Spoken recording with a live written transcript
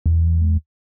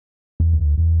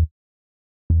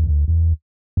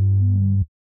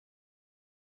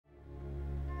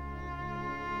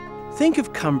Think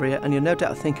of Cumbria and you'll no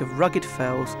doubt think of rugged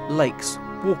fells, lakes,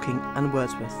 walking and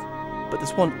Wordsworth. But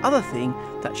there's one other thing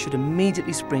that should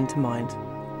immediately spring to mind: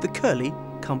 the curly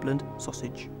Cumberland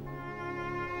sausage.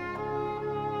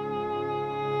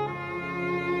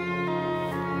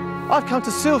 I've come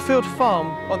to Sillfield Farm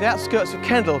on the outskirts of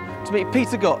Kendal to meet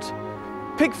Peter Gott,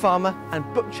 pig farmer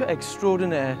and butcher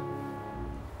extraordinaire.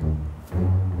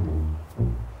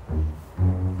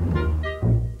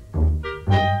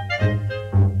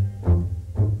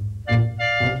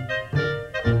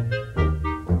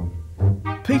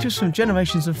 Peter's from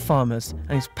generations of farmers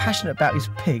and he's passionate about his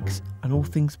pigs and all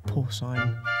things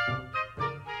porcine.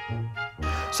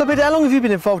 So Peter, how long have you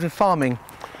been involved in farming?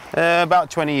 About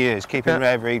 20 years, keeping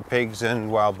rare breed pigs and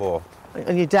wild boar.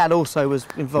 And your dad also was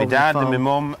involved My dad in the farm? and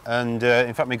my mum, and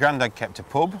in fact my granddad kept a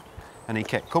pub, and he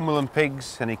kept Cumberland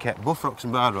pigs, and he kept buffrocks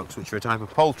and bardrocks, which are a type of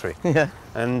poultry. Yeah.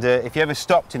 And if you ever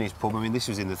stopped in his pub, I mean this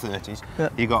was in the 30s,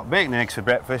 you got bacon and eggs for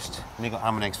breakfast, and you got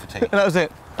ham and eggs for tea. And that was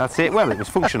it? That's it. Well, it was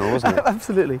functional, wasn't it?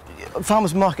 Absolutely.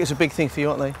 Farmers' markets are a big thing for you,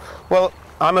 aren't they? Well,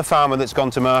 I'm a farmer that's gone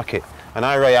to market, and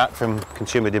I react from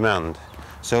consumer demand.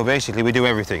 So basically we do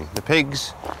everything: the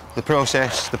pigs, the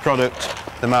process, the product,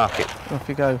 the market. Off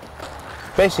you go.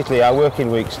 Basically our working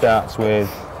week starts with,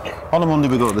 on a Monday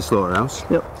we go to the slaughterhouse,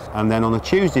 and then on a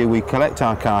Tuesday we collect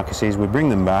our carcasses, we bring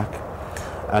them back,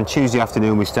 and Tuesday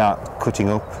afternoon we start cutting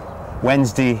up.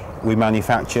 Wednesday we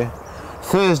manufacture.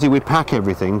 Thursday we pack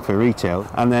everything for retail,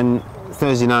 and then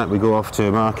Thursday night we go off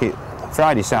to market.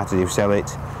 Friday, Saturday we sell it.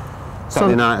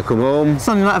 Saturday night I come home.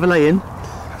 Sunday night have a lay-in.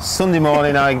 Sunday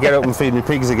morning I get up and feed my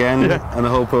pigs again, and the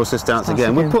whole process starts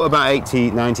again. We put about 80,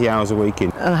 90 hours a week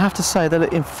in. And I have to say they're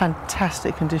in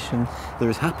fantastic condition. They're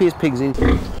as happy as pigs in.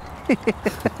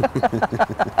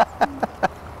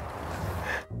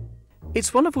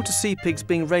 It's wonderful to see pigs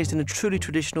being raised in a truly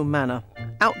traditional manner,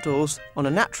 outdoors on a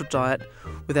natural diet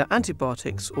without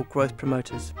antibiotics or growth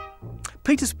promoters.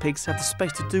 Peter's pigs have the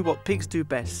space to do what pigs do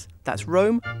best. That's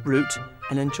roam, root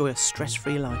and enjoy a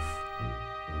stress-free life.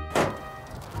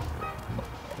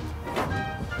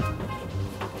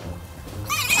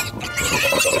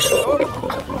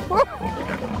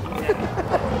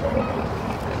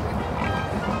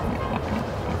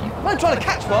 I'm trying to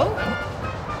catch one.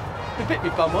 He bit me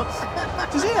bum once.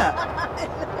 Did you see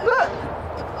that?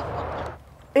 Look.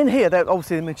 In here, they're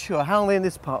obviously mature. How long are they in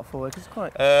this part for? It's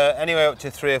quite. Anywhere up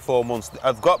to 3 or 4 months.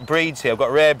 I've got breeds here. I've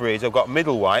got rare breeds. I've got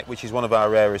middle white, which is one of our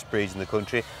rarest breeds in the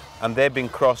country, and they've been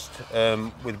crossed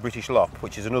with British Lop,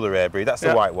 which is another rare breed. That's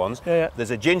the white ones.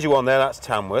 There's a ginger one there. That's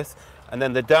Tamworth, and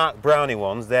then the dark browny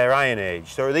ones. They're Iron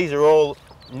Age. So these are all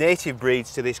native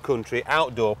breeds to this country,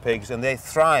 outdoor pigs, and they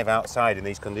thrive outside in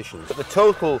these conditions. But the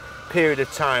total period of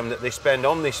time that they spend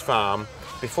on this farm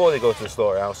before they go to the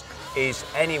slaughterhouse is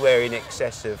anywhere in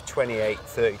excess of 28,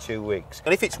 32 weeks.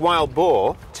 And if it's wild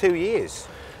boar, 2 years.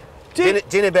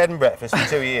 Dinner, bed and breakfast for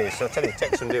 2 years, so I'll tell you, it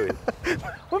takes some doing.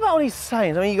 What about all these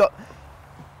sayings? I mean, you got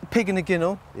pig in a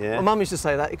ginnel. Yeah. My mum used to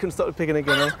say that. You couldn't stop a pig in a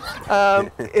ginnel.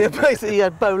 In a place that you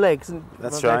had bow legs. And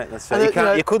that's right, that's right.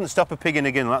 And you couldn't stop a pig in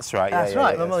a ginnel, that's right. That's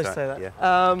right, my mum used to say that.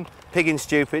 Yeah. Pig in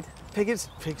stupid. Pig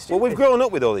stupid. Well, we've grown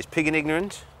up with all this. Pig in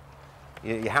ignorant,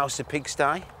 your house a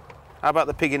pigsty. How about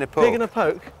the pig in a poke? Pig in a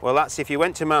poke? Well, that's if you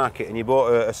went to market and you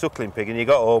bought a suckling pig and you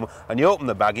got home and you opened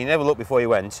the bag, you never looked before you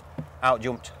went, out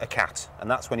jumped a cat. And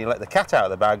that's when you let the cat out of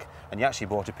the bag and you actually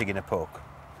bought a pig in a poke.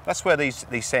 That's where these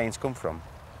sayings come from.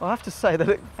 I have to say, they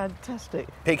look fantastic.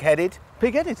 Pig-headed?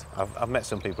 Pig-headed? I've met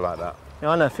some people like that. Yeah,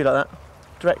 I know a few like that.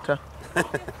 Director.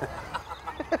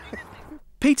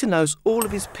 Peter knows all of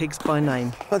his pigs by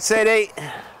name. What's Sadie?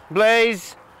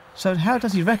 Blaze? So how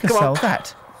does he reconcile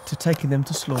that to taking them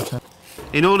to slaughter?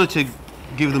 In order to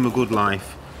give them a good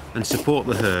life and support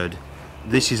the herd,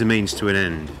 this is a means to an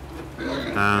end.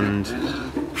 And,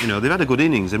 you know, they've had a good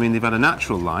innings. I mean, they've had a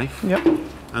natural life. Yep.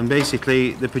 And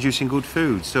basically, they're producing good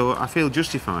food. So I feel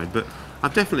justified. But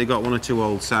I've definitely got 1 or 2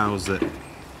 old sows that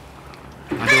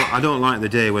I don't like the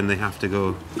day when they have to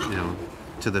go, you know,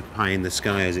 to the pie in the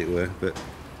sky, as it were. But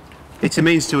it's a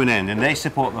means to an end, and they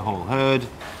support the whole herd.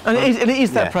 And it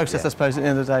is that process, I suppose, at the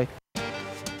end of the day.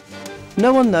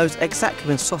 No one knows exactly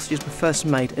when sausages were first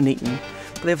made and eaten,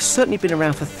 but they have certainly been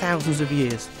around for thousands of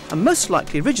years, and most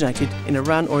likely originated in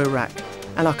Iran or Iraq,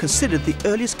 and are considered the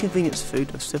earliest convenience food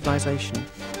of civilization.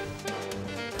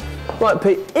 Right,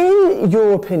 Pete, in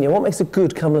your opinion, what makes a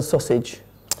good Cumberland sausage?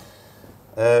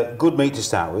 Good meat to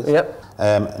start with.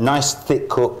 Yep. Nice thick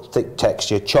cut, thick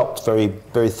texture, chopped very,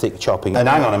 very thick chopping. And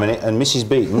hang on a minute, and Mrs.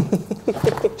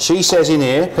 Beaton, she says in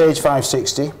here, page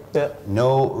 560,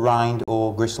 no rind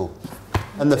or gristle.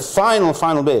 And the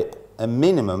final bit, a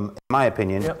minimum, in my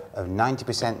opinion, of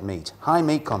 90% meat. High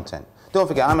meat content. Don't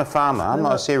forget, I'm a farmer, I'm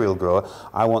not a cereal grower.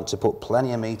 I want to put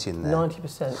plenty of meat in there.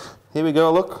 90%. Here we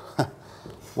go, look.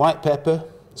 White pepper,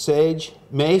 sage,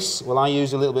 mace. Well, I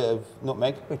use a little bit of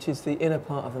nutmeg. Which is the inner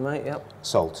part of the mate, yep.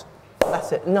 Salt.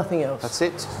 That's it, nothing else. That's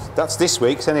it. That's this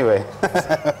week's anyway.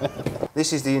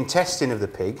 This is the intestine of the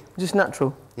pig. Just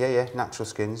natural? Yeah, natural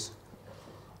skins.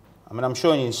 I mean, I'm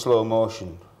showing you in slow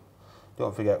motion.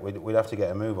 Don't forget, we'd have to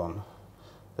get a move on.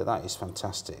 But that is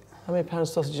fantastic. How many pounds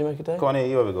of sausage do you make a day? Go on here,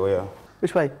 you have a go, yeah.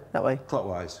 Which way? That way?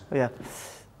 Clockwise. Oh, yeah.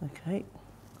 Okay.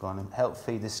 Go on and help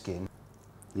feed the skin.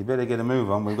 You better get a move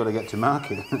on, we've got to get to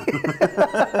market.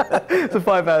 It's a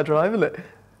 5-hour drive, isn't it?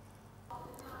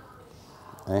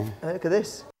 Eh? Look at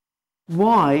this.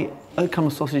 Why are Oakham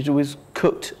sausage always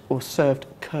cooked or served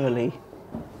curly?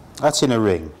 That's in a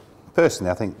ring.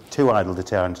 Personally, I think too idle to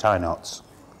tie knots.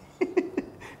 Is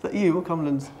that you or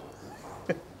Cumberland's?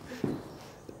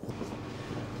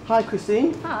 Hi,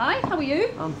 Christine. Hi, how are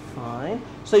you? I'm fine.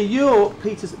 So you're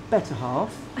Peter's better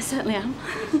half. I certainly am.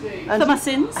 And For my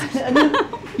sins. And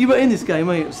you were in this game,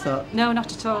 weren't you, at the start? No,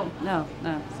 not at all. No.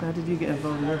 So how did you get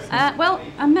involved in this? Well,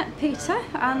 I met Peter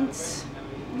and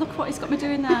look what he's got me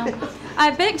doing now.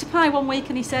 I baked a pie one week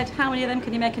and he said, how many of them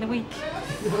can you make in a week?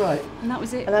 Right. And that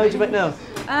was it. And how would you make now?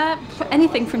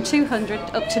 Anything from 200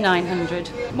 up to 900.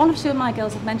 One or two of my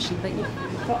girls have mentioned that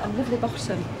you've got a lovely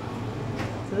bottom.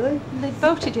 Really? They've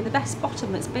voted you the best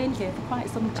bottom that's been here for quite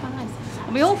some time.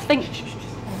 And we all think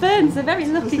Fern's a very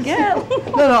lucky girl.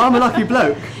 No, I'm a lucky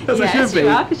bloke. That's what yes, should be. you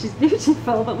are, because she's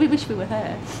beautiful, but we wish we were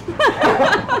her.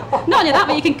 Not only that,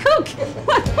 but you can cook.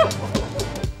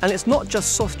 And it's not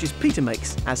just sausages Peter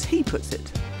makes, as he puts it.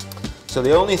 So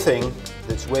the only thing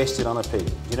that's wasted on a pig,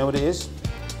 do you know what it is?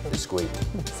 The squeak.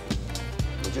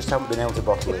 We just haven't been able to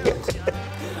bottle it yet.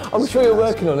 I'm sure you're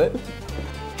working on it.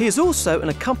 He is also an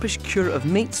accomplished curer of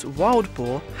meats, wild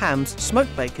boar, hams,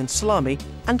 smoked bacon, salami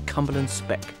and Cumberland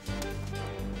speck.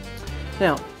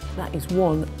 Now, that is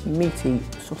one meaty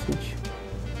sausage.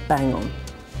 Bang on.